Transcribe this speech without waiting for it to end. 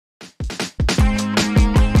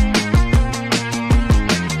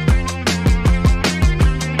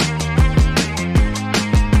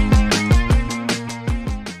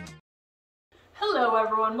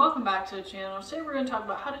to the channel. Today we're going to talk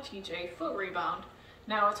about how to teach a foot rebound.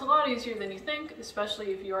 Now it's a lot easier than you think,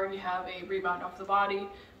 especially if you already have a rebound off the body,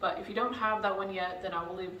 but if you don't have that one yet, then I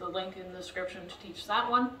will leave the link in the description to teach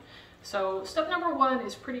that one. So step number one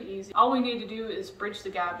is pretty easy. All we need to do is bridge the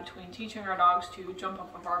gap between teaching our dogs to jump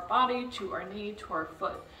off of our body, to our knee, to our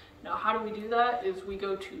foot. Now how do we do that is we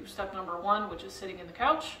go to step number one, which is sitting in the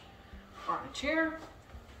couch or on a chair.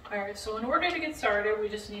 Alright, so in order to get started, we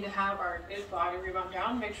just need to have our good body rebound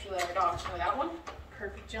down. Make sure that our dogs know that one.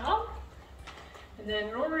 Perfect job. And then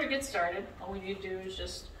in order to get started, all we need to do is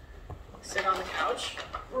just sit on the couch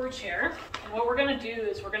or a chair. And what we're going to do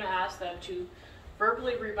is we're going to ask them to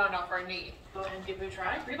verbally rebound off our knee. Go ahead and give it a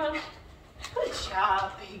try. Rebound. Good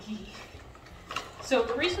job, Piggy. So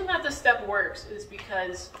the reason that this step works is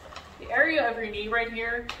because the area of your knee right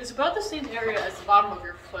here is about the same area as the bottom of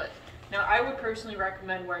your foot. Now, I would personally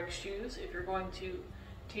recommend wearing shoes if you're going to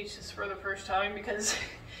teach this for the first time, because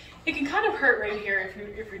it can kind of hurt right here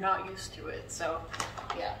if you're not used to it. So,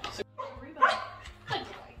 yeah. So, rebound. Good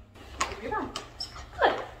boy. Rebound.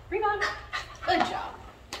 Good. Rebound. Good job.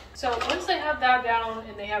 So once they have that down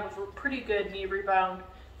and they have a pretty good knee rebound,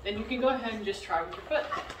 then you can go ahead and just try with your foot.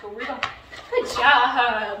 Go rebound. Good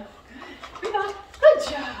job. Rebound. Good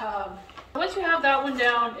job. Once you have that one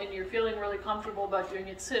down and you're feeling really comfortable about doing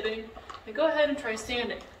it sitting, then go ahead and try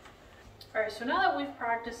standing. Alright, so now that we've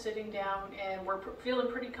practiced sitting down and we're feeling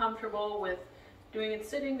pretty comfortable with doing it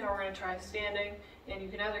sitting, now we're going to try standing. And you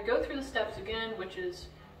can either go through the steps again, which is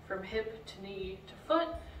from hip to knee to foot,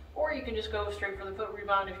 or you can just go straight for the foot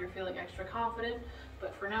rebound if you're feeling extra confident.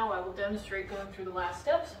 But for now, I will demonstrate going through the last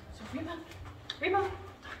steps. So rebound, rebound,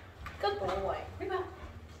 good boy, rebound,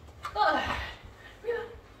 good, rebound.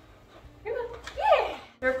 Yeah!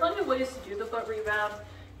 There are plenty of ways to do the foot rebound.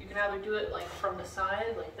 You can either do it like from the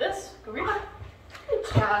side, like this, go rebound, good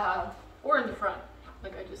job, or in the front,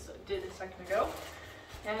 like I just did a second ago.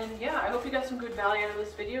 And yeah, I hope you got some good value out of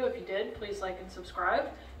this video. If you did, please like and subscribe.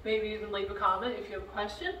 Maybe even leave a comment if you have a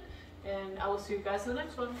question. And I will see you guys in the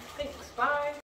next one. Thanks, bye!